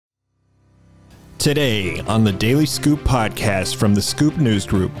Today on the Daily Scoop podcast from the Scoop News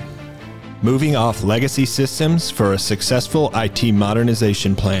Group, moving off legacy systems for a successful IT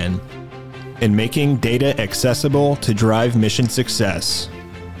modernization plan and making data accessible to drive mission success.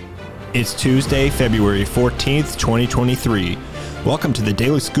 It's Tuesday, February 14th, 2023. Welcome to the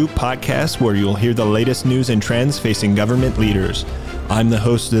Daily Scoop podcast, where you'll hear the latest news and trends facing government leaders. I'm the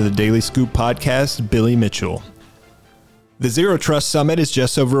host of the Daily Scoop podcast, Billy Mitchell. The Zero Trust Summit is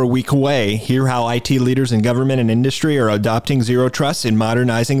just over a week away. Hear how IT leaders in government and industry are adopting Zero Trust and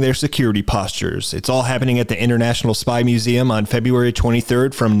modernizing their security postures. It's all happening at the International Spy Museum on February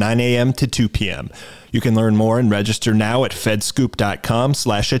 23rd from 9 a.m. to 2 p.m. You can learn more and register now at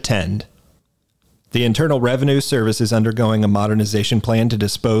fedscoop.com/attend. The Internal Revenue Service is undergoing a modernization plan to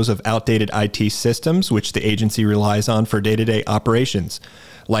dispose of outdated IT systems, which the agency relies on for day-to-day operations.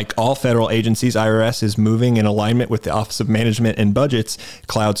 Like all federal agencies, IRS is moving in alignment with the Office of Management and Budget's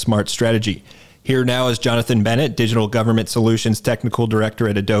Cloud Smart strategy. Here now is Jonathan Bennett, Digital Government Solutions Technical Director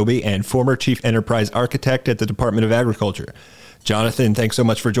at Adobe and former Chief Enterprise Architect at the Department of Agriculture. Jonathan, thanks so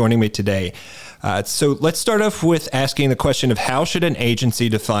much for joining me today. So let's start off with asking the question of how should an agency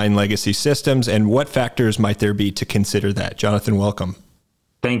define legacy systems and what factors might there be to consider that? Jonathan, welcome.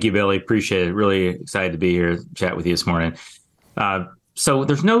 Thank you, Billy. Appreciate it. Really excited to be here to chat with you this morning. So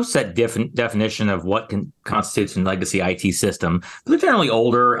there's no set definition of what constitutes a legacy IT system, but they're generally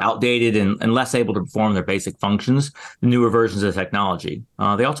older, outdated, and less able to perform their basic functions than newer versions of technology.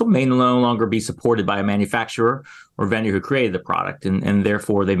 They also may no longer be supported by a manufacturer or vendor who created the product, and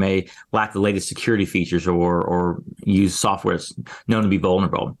therefore they may lack the latest security features or use software that's known to be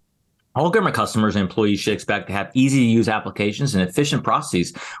vulnerable. All government customers and employees should expect to have easy-to-use applications and efficient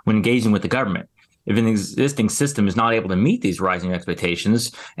processes when engaging with the government. If an existing system is not able to meet these rising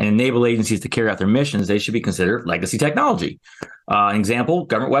expectations and enable agencies to carry out their missions, they should be considered legacy technology. An example,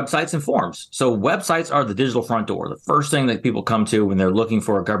 government websites and forms. So websites are the digital front door, the first thing that people come to when they're looking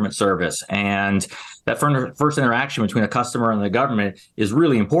for a government service. And that first interaction between a customer and the government is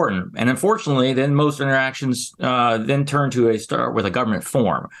really important. And unfortunately, then most interactions then turn to start with a government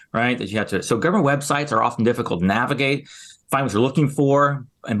form, right? That you have to. So government websites are often difficult to navigate, find what you're looking for,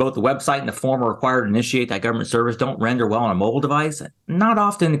 and both the website and the form are required to initiate that government service don't render well on a mobile device, not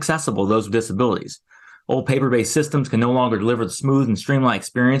often accessible to those with disabilities. Old paper-based systems can no longer deliver the smooth and streamlined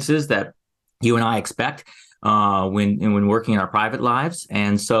experiences that you and I expect when working in our private lives.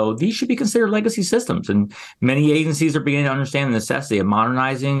 And so these should be considered legacy systems. And many agencies are beginning to understand the necessity of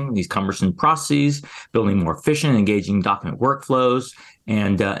modernizing these cumbersome processes, building more efficient, engaging document workflows,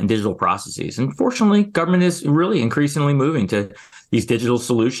 and digital processes. And fortunately, government is really increasingly moving to these digital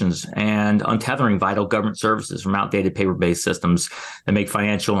solutions and untethering vital government services from outdated paper-based systems that make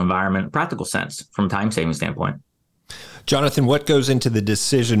financial, environment, practical sense from a time-saving standpoint. Jonathan, what goes into the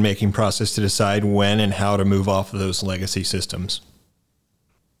decision-making process to decide when and how to move off of those legacy systems?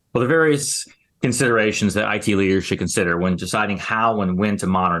 Well, the various considerations that IT leaders should consider when deciding how and when to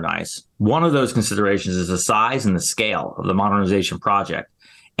modernize. One of those considerations is the size and the scale of the modernization project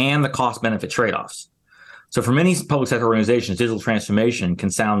and the cost-benefit trade-offs. So for many public sector organizations, digital transformation can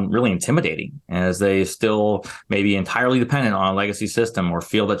sound really intimidating, as they still may be entirely dependent on a legacy system or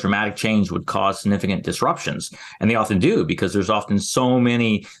feel that dramatic change would cause significant disruptions. And they often do, because there's often so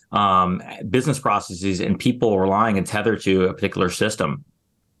many business processes and people relying and tethered to a particular system.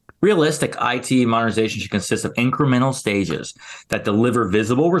 Realistic IT modernization should consist of incremental stages that deliver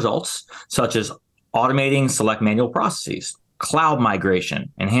visible results, such as automating select manual processes, cloud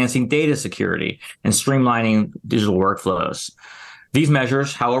migration, enhancing data security, and streamlining digital workflows. These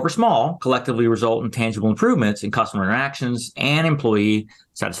measures, however small, collectively result in tangible improvements in customer interactions and employee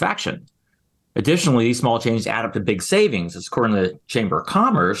satisfaction. Additionally, these small changes add up to big savings. As according to the Chamber of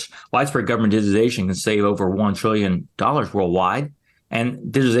Commerce, widespread government digitization can save over $1 trillion worldwide.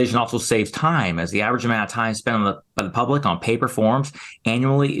 And digitization also saves time, as the average amount of time spent by the public on paper forms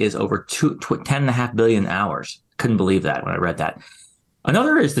annually is over 10.5 billion hours. Couldn't believe that when I read that.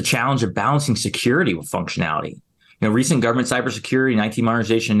 Another is the challenge of balancing security with functionality. Recent government cybersecurity and IT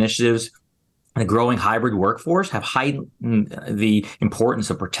modernization initiatives and a growing hybrid workforce have heightened the importance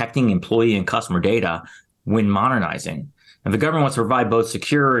of protecting employee and customer data when modernizing. If the government wants to provide both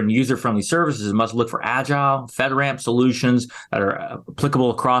secure and user-friendly services, it must look for agile, FedRAMP solutions that are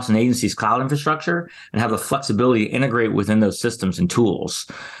applicable across an agency's cloud infrastructure and have the flexibility to integrate within those systems and tools.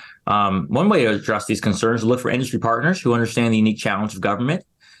 One way to address these concerns is to look for industry partners who understand the unique challenge of government.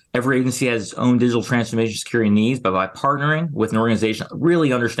 Every agency has its own digital transformation security needs, but by partnering with an organization that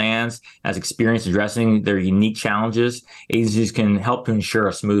really understands, has experience addressing their unique challenges, agencies can help to ensure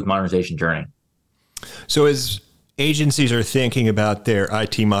a smooth modernization journey. So as agencies are thinking about their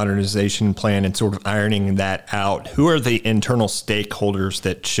IT modernization plan and sort of ironing that out, who are the internal stakeholders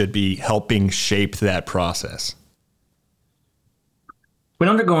that should be helping shape that process? When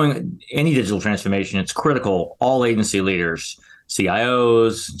undergoing any digital transformation, it's critical all agency leaders,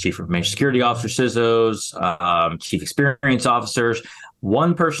 CIOs, Chief Information Security Officers, CISOs, Chief Experience Officers.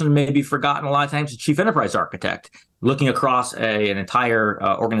 One person may be forgotten a lot of times, the Chief Enterprise Architect, looking across an entire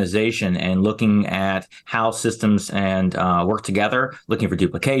organization and looking at how systems and work together, looking for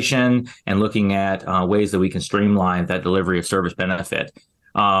duplication and looking at ways that we can streamline that delivery of service benefit.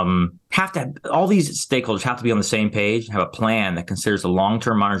 All these stakeholders have to be on the same page, have a plan that considers the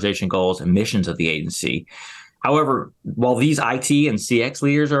long-term modernization goals and missions of the agency. However, while these IT and CX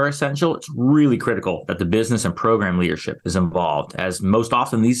leaders are essential, it's really critical that the business and program leadership is involved, as most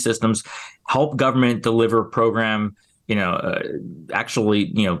often these systems help government deliver program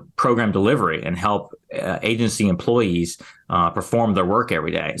delivery and help agency employees perform their work every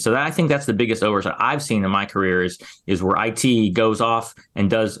day. So I think that's the biggest oversight I've seen in my career is where IT goes off and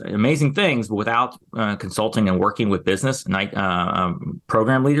does amazing things, but without consulting and working with business and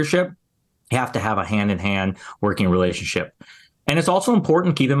program leadership. You have to have a hand-in-hand working relationship. And it's also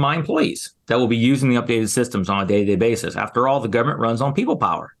important to keep in mind employees that will be using the updated systems on a day-to-day basis. After all, the government runs on people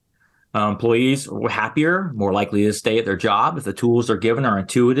power. Employees are happier, more likely to stay at their job if the tools they're given are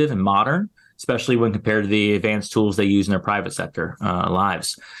intuitive and modern, especially when compared to the advanced tools they use in their private sector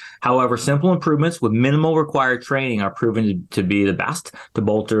lives. However, simple improvements with minimal required training are proven to be the best to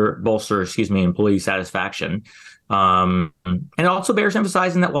bolster employee satisfaction. And it also bears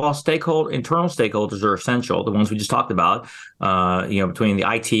emphasizing that while internal stakeholders are essential, the ones we just talked about, between the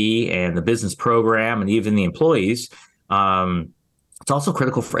IT and the business program and even the employees, it's also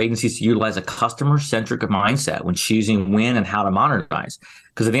critical for agencies to utilize a customer-centric mindset when choosing when and how to modernize.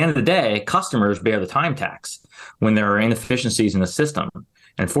 Because at the end of the day, customers bear the time tax when there are inefficiencies in the system.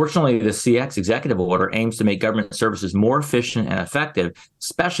 And fortunately, the CX executive order aims to make government services more efficient and effective,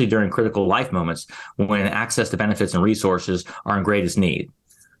 especially during critical life moments when access to benefits and resources are in greatest need.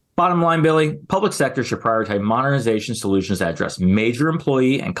 Bottom line, Billy, public sector should prioritize modernization solutions that address major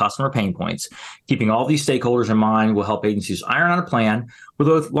employee and customer pain points. Keeping all these stakeholders in mind will help agencies iron out a plan with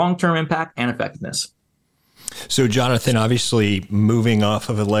both long-term impact and effectiveness. So, Jonathan, obviously moving off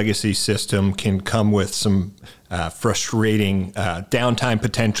of a legacy system can come with some frustrating downtime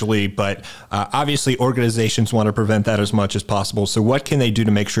potentially, but obviously organizations want to prevent that as much as possible. So what can they do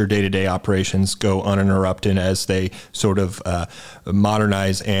to make sure day-to-day operations go uninterrupted as they sort of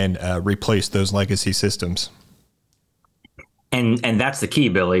modernize and replace those legacy systems? And that's the key,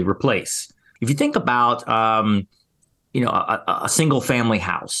 Billy, replace. If you think about, a single family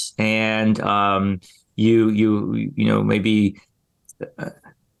house and maybe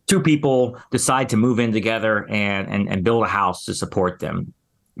two people decide to move in together and build a house to support them.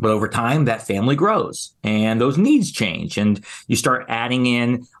 But over time, that family grows and those needs change. And you start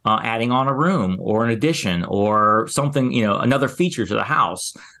adding on a room or an addition or something, another feature to the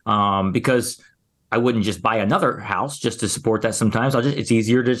house. Because I wouldn't just buy another house just to support that sometimes. It's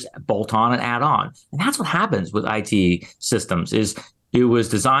easier to just bolt on and add on. And that's what happens with IT systems is it was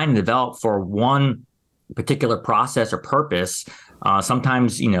designed and developed for one particular process or purpose,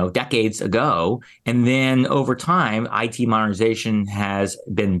 sometimes, decades ago. And then over time, IT modernization has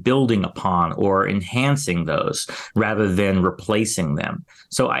been building upon or enhancing those rather than replacing them.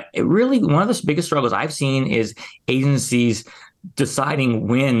 So one of the biggest struggles I've seen is agencies deciding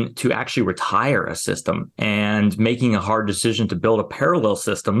when to actually retire a system and making a hard decision to build a parallel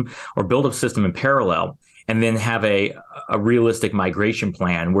system or build a system in parallel, and then have a realistic migration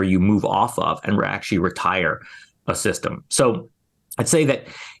plan where you move off of and actually retire a system. So I'd say that,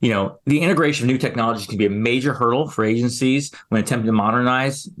 the integration of new technologies can be a major hurdle for agencies when attempting to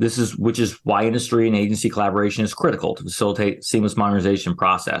modernize. Which is why industry and agency collaboration is critical to facilitate seamless modernization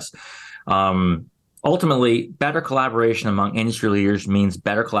process. Ultimately, better collaboration among industry leaders means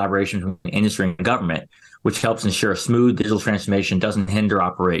better collaboration between industry and government, which helps ensure a smooth digital transformation doesn't hinder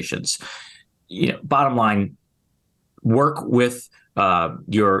operations. Bottom line, work with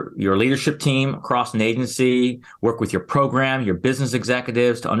your leadership team across an agency, work with your program, your business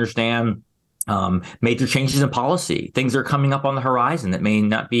executives to understand major changes in policy, things that are coming up on the horizon that may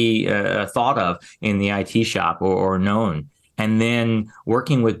not be thought of in the IT shop or known. And then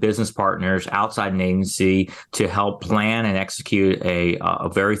working with business partners outside an agency to help plan and execute a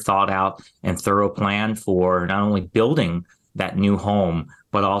very thought out and thorough plan for not only building that new home,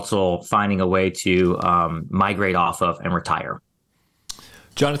 but also finding a way to migrate off of and retire.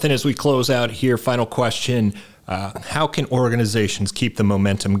 Jonathan, as we close out here, final question. How can organizations keep the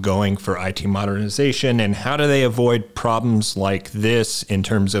momentum going for IT modernization, and how do they avoid problems like this in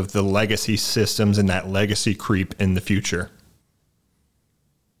terms of the legacy systems and that legacy creep in the future?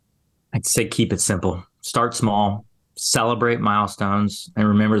 I'd say keep it simple. Start small, celebrate milestones, and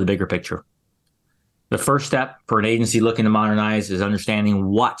remember the bigger picture. The first step for an agency looking to modernize is understanding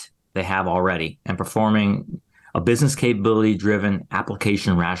what they have already and performing a business capability-driven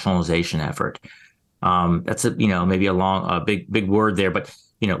application rationalization effort. That's maybe a big word there, but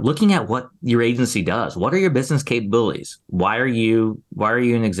looking at what your agency does. What are your business capabilities? Why are you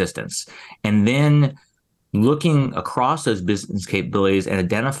in existence? And then looking across those business capabilities and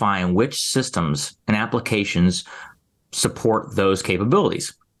identifying which systems and applications support those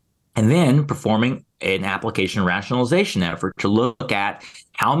capabilities. And then performing an application rationalization effort to look at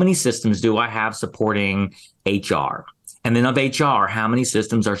how many systems do I have supporting HR? And then of HR, how many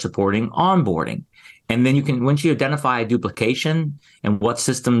systems are supporting onboarding? And then once you identify a duplication and what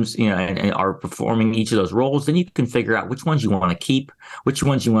systems and are performing each of those roles, then you can figure out which ones you want to keep, which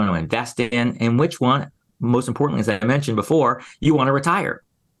ones you want to invest in, and which one, most importantly, as I mentioned before, you want to retire.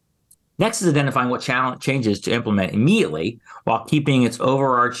 Next is identifying what changes to implement immediately while keeping its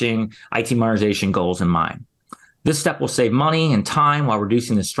overarching IT modernization goals in mind. This step will save money and time while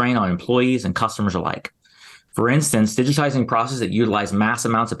reducing the strain on employees and customers alike. For instance, digitizing processes that utilize mass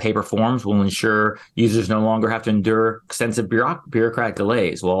amounts of paper forms will ensure users no longer have to endure extensive bureaucratic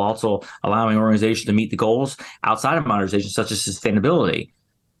delays, while also allowing organizations to meet the goals outside of modernization, such as sustainability.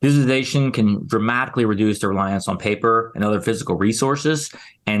 Digitization can dramatically reduce the reliance on paper and other physical resources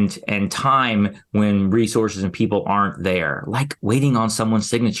and time when resources and people aren't there, like waiting on someone's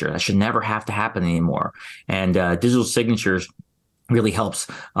signature. That should never have to happen anymore. And digital signatures really helps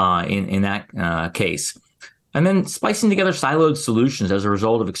in that case. And then splicing together siloed solutions as a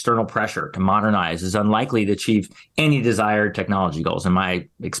result of external pressure to modernize is unlikely to achieve any desired technology goals, in my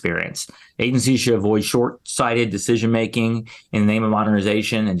experience. Agencies should avoid short-sighted decision-making in the name of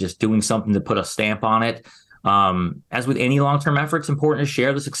modernization and just doing something to put a stamp on it. As with any long-term effort, it's important to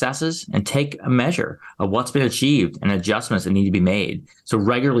share the successes and take a measure of what's been achieved and adjustments that need to be made. So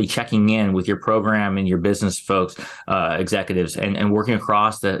regularly checking in with your program and your business folks, executives, and working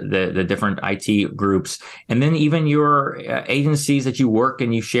across the different IT groups, and then even your agencies that you work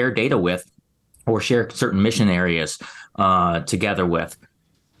and you share data with or share certain mission areas together with.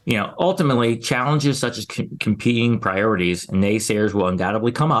 Ultimately, challenges such as competing priorities and naysayers will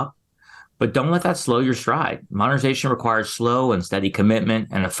undoubtedly come up. But don't let that slow your stride. Modernization requires slow and steady commitment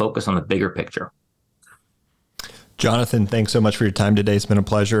and a focus on the bigger picture. Jonathan, thanks so much for your time today. It's been a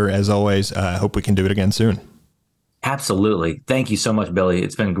pleasure, as always. I hope we can do it again soon. Absolutely. Thank you so much, Billy.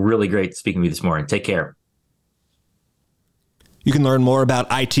 It's been really great speaking with you this morning. Take care. You can learn more about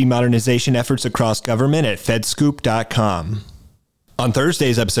IT modernization efforts across government at fedscoop.com. On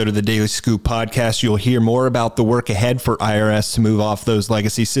Thursday's episode of the Daily Scoop podcast, you'll hear more about the work ahead for IRS to move off those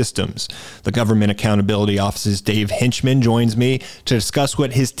legacy systems. The Government Accountability Office's Dave Hinchman joins me to discuss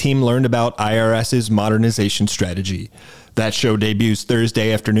what his team learned about IRS's modernization strategy. That show debuts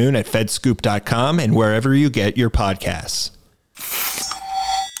Thursday afternoon at fedscoop.com and wherever you get your podcasts.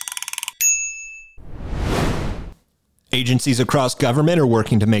 Agencies across government are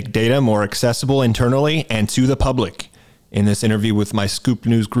working to make data more accessible internally and to the public. In this interview with my Scoop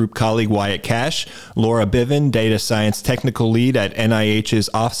News Group colleague Wyatt Cash, Laura Biven, Data Science Technical Lead at NIH's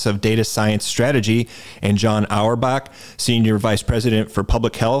Office of Data Science Strategy, and John Auerbach, Senior Vice President for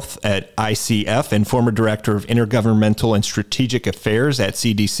Public Health at ICF and former Director of Intergovernmental and Strategic Affairs at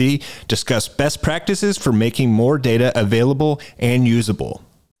CDC, discuss best practices for making more data available and usable.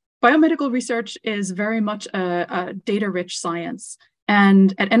 Biomedical research is very much a data-rich science.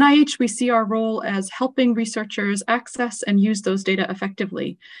 And at NIH, we see our role as helping researchers access and use those data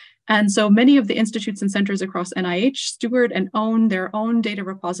effectively. And so many of the institutes and centers across NIH steward and own their own data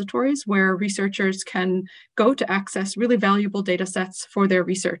repositories where researchers can go to access really valuable data sets for their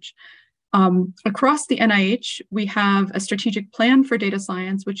research. Across the NIH, we have a strategic plan for data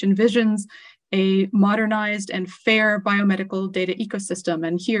science, which envisions a modernized and fair biomedical data ecosystem.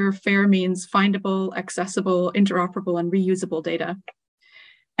 And here, fair means findable, accessible, interoperable, and reusable data.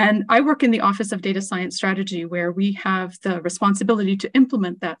 And I work in the Office of Data Science Strategy, where we have the responsibility to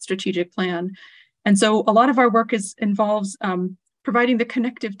implement that strategic plan. And so a lot of our work involves providing the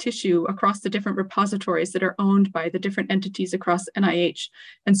connective tissue across the different repositories that are owned by the different entities across NIH.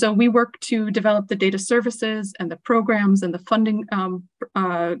 And so we work to develop the data services and the programs and the funding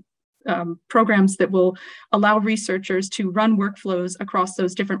programs that will allow researchers to run workflows across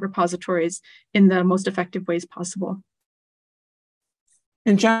those different repositories in the most effective ways possible.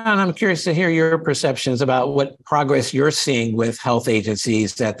 And John, I'm curious to hear your perceptions about what progress you're seeing with health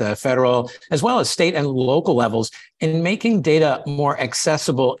agencies at the federal as well as state and local levels in making data more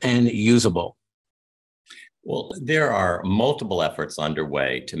accessible and usable. Well, there are multiple efforts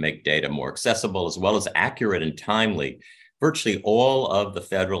underway to make data more accessible as well as accurate and timely. Virtually all of the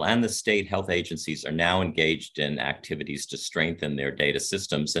federal and the state health agencies are now engaged in activities to strengthen their data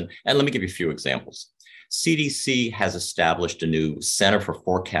systems. And let me give you a few examples. CDC has established a new Center for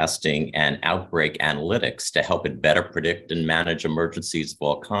Forecasting and Outbreak Analytics to help it better predict and manage emergencies of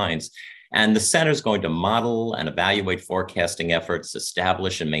all kinds. And the center is going to model and evaluate forecasting efforts,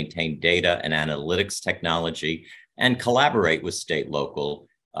 establish and maintain data and analytics technology, and collaborate with state, local,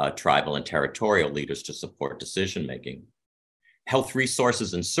 tribal, and territorial leaders to support decision-making. Health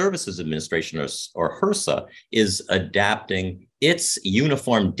Resources and Services Administration, or HRSA, is adapting its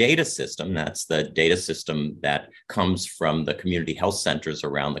uniform data system, that's the data system that comes from the community health centers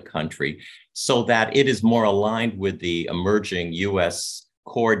around the country, so that it is more aligned with the emerging U.S.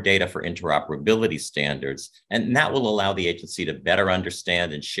 core data for interoperability standards. And that will allow the agency to better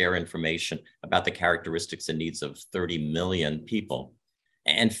understand and share information about the characteristics and needs of 30 million people.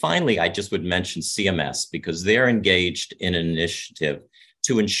 And finally, I just would mention CMS because they're engaged in an initiative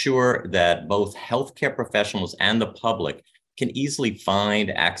to ensure that both healthcare professionals and the public can easily find,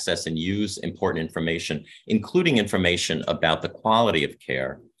 access, and use important information, including information about the quality of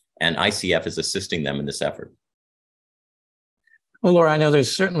care. And ICF is assisting them in this effort. Well, Laura, I know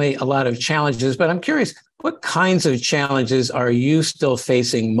there's certainly a lot of challenges, but I'm curious, what kinds of challenges are you still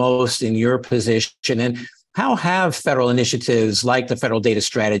facing most in your position? And how have federal initiatives like the Federal Data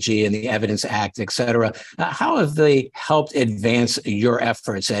Strategy and the Evidence Act, et cetera, how have they helped advance your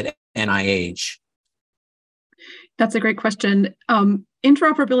efforts at NIH? That's a great question.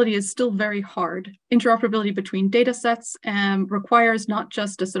 Interoperability is still very hard. Interoperability between data sets requires not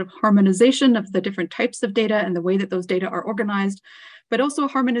just a sort of harmonization of the different types of data and the way that those data are organized, but also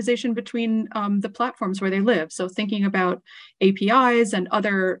harmonization between the platforms where they live. So thinking about APIs and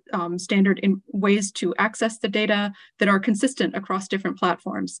other standard ways to access the data that are consistent across different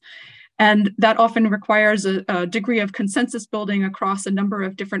platforms. And that often requires a degree of consensus building across a number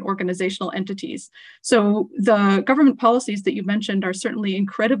of different organizational entities. So the government policies that you mentioned are certainly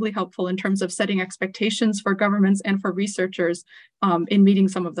incredibly helpful in terms of setting expectations for governments and for researchers in meeting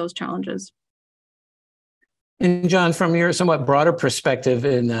some of those challenges. And John, from your somewhat broader perspective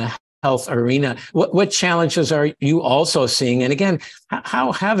in the health arena, what challenges are you also seeing? And again,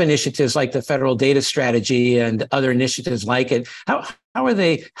 how have initiatives like the Federal Data Strategy and other initiatives like it, how are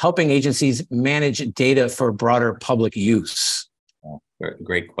they helping agencies manage data for broader public use?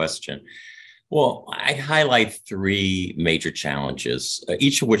 Great question. Well, I highlight three major challenges,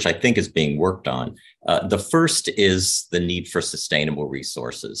 each of which I think is being worked on. The first is the need for sustainable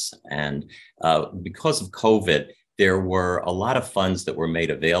resources. And because of COVID, there were a lot of funds that were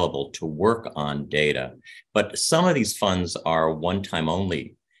made available to work on data, but some of these funds are one-time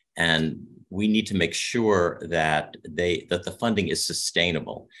only, and we need to make sure that the funding is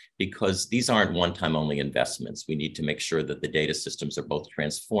sustainable because these aren't one-time only investments. We need to make sure that the data systems are both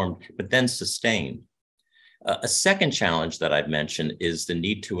transformed, but then sustained. A second challenge that I've mentioned is the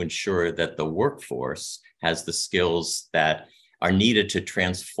need to ensure that the workforce has the skills that are needed to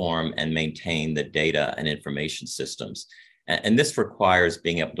transform and maintain the data and information systems. And this requires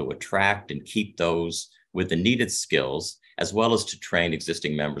being able to attract and keep those with the needed skills, as well as to train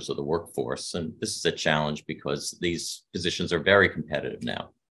existing members of the workforce. And this is a challenge because these positions are very competitive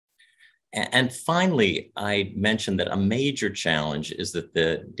now. And finally, I mentioned that a major challenge is that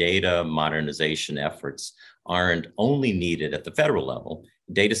the data modernization efforts aren't only needed at the federal level.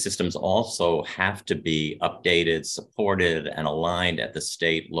 Data systems also have to be updated, supported, and aligned at the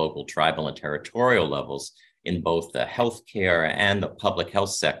state, local, tribal, and territorial levels in both the healthcare and the public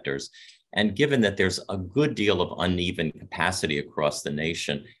health sectors. And given that there's a good deal of uneven capacity across the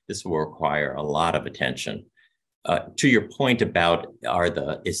nation, this will require a lot of attention. To your point about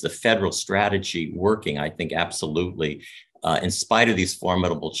is the federal strategy working, I think absolutely. In spite of these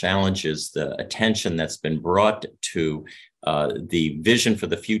formidable challenges, the attention that's been brought to the vision for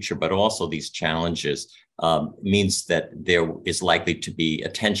the future, but also these challenges means that there is likely to be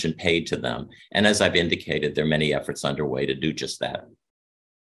attention paid to them. And as I've indicated, there are many efforts underway to do just that.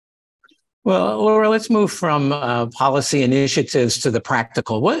 Well, Laura, let's move from policy initiatives to the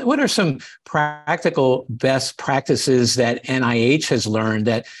practical. What are some practical best practices that NIH has learned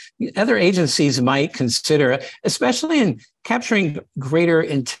that other agencies might consider, especially in capturing greater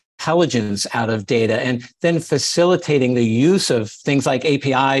intelligence out of data and then facilitating the use of things like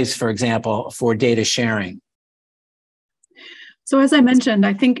APIs, for example, for data sharing? So as I mentioned,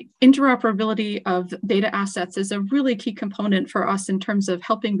 I think interoperability of data assets is a really key component for us in terms of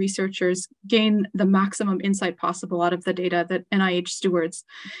helping researchers gain the maximum insight possible out of the data that NIH stewards.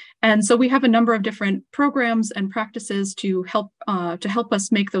 And so we have a number of different programs and practices to help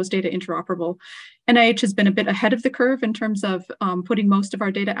us make those data interoperable. NIH has been a bit ahead of the curve in terms of putting most of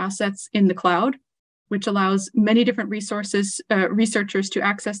our data assets in the cloud, which allows many different resources, researchers to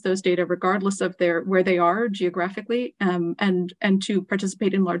access those data regardless of where they are geographically, and to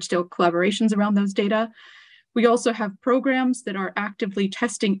participate in large-scale collaborations around those data. We also have programs that are actively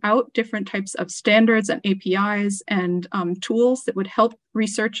testing out different types of standards and APIs and tools that would help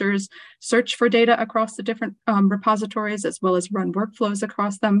researchers search for data across the different repositories, as well as run workflows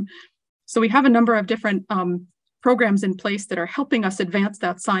across them. So we have a number of different programs in place that are helping us advance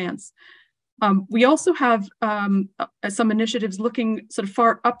that science. We also have some initiatives looking sort of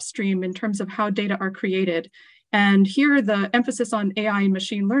far upstream in terms of how data are created. And here the emphasis on AI and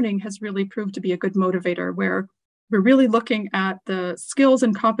machine learning has really proved to be a good motivator, where we're really looking at the skills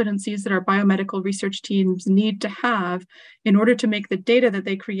and competencies that our biomedical research teams need to have in order to make the data that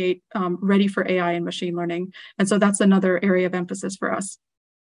they create ready for AI and machine learning. And so that's another area of emphasis for us.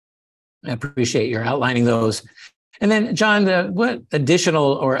 I appreciate your outlining those. And then, John, what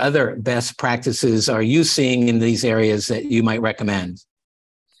additional or other best practices are you seeing in these areas that you might recommend?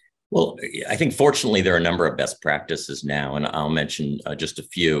 Well, I think fortunately there are a number of best practices now, and I'll mention just a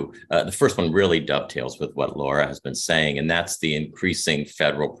few. The first one really dovetails with what Laura has been saying, and that's the increasing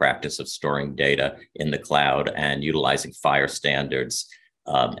federal practice of storing data in the cloud and utilizing FHIR standards.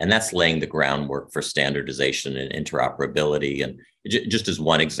 And that's laying the groundwork for standardization and interoperability. And just as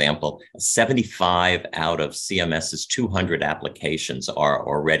one example, 75 out of CMS's 200 applications are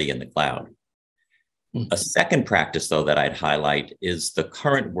already in the cloud. A second practice, though, that I'd highlight is the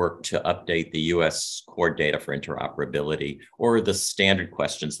current work to update the U.S. core data for interoperability, or the standard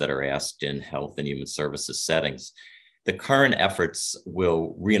questions that are asked in health and human services settings. The current efforts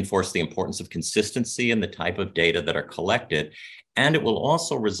will reinforce the importance of consistency in the type of data that are collected, and it will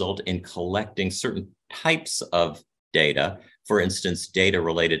also result in collecting certain types of data, for instance, data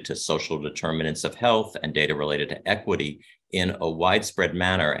related to social determinants of health and data related to equity in a widespread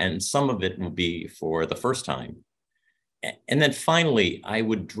manner, and some of it will be for the first time. And then finally, I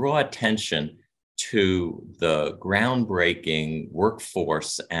would draw attention to the groundbreaking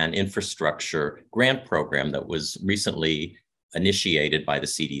workforce and infrastructure grant program that was recently initiated by the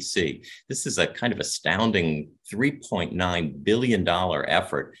CDC. This is a kind of astounding $3.9 billion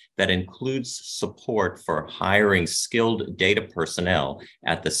effort that includes support for hiring skilled data personnel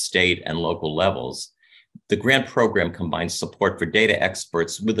at the state and local levels. The grant program combines support for data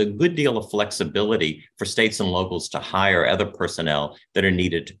experts with a good deal of flexibility for states and locals to hire other personnel that are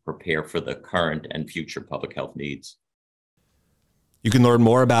needed to prepare for the current and future public health needs. You can learn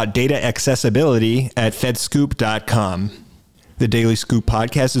more about data accessibility at fedscoop.com. The Daily Scoop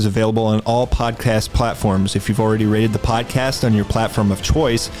podcast is available on all podcast platforms. If you've already rated the podcast on your platform of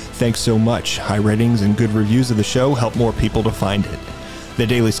choice, thanks so much. High ratings and good reviews of the show help more people to find it. The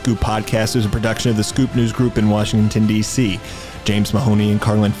Daily Scoop podcast is a production of the Scoop News Group in Washington, D.C. James Mahoney and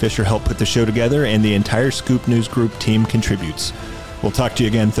Carlin Fisher help put the show together, and the entire Scoop News Group team contributes. We'll talk to you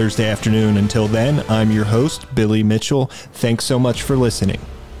again Thursday afternoon. Until then, I'm your host, Billy Mitchell. Thanks so much for listening.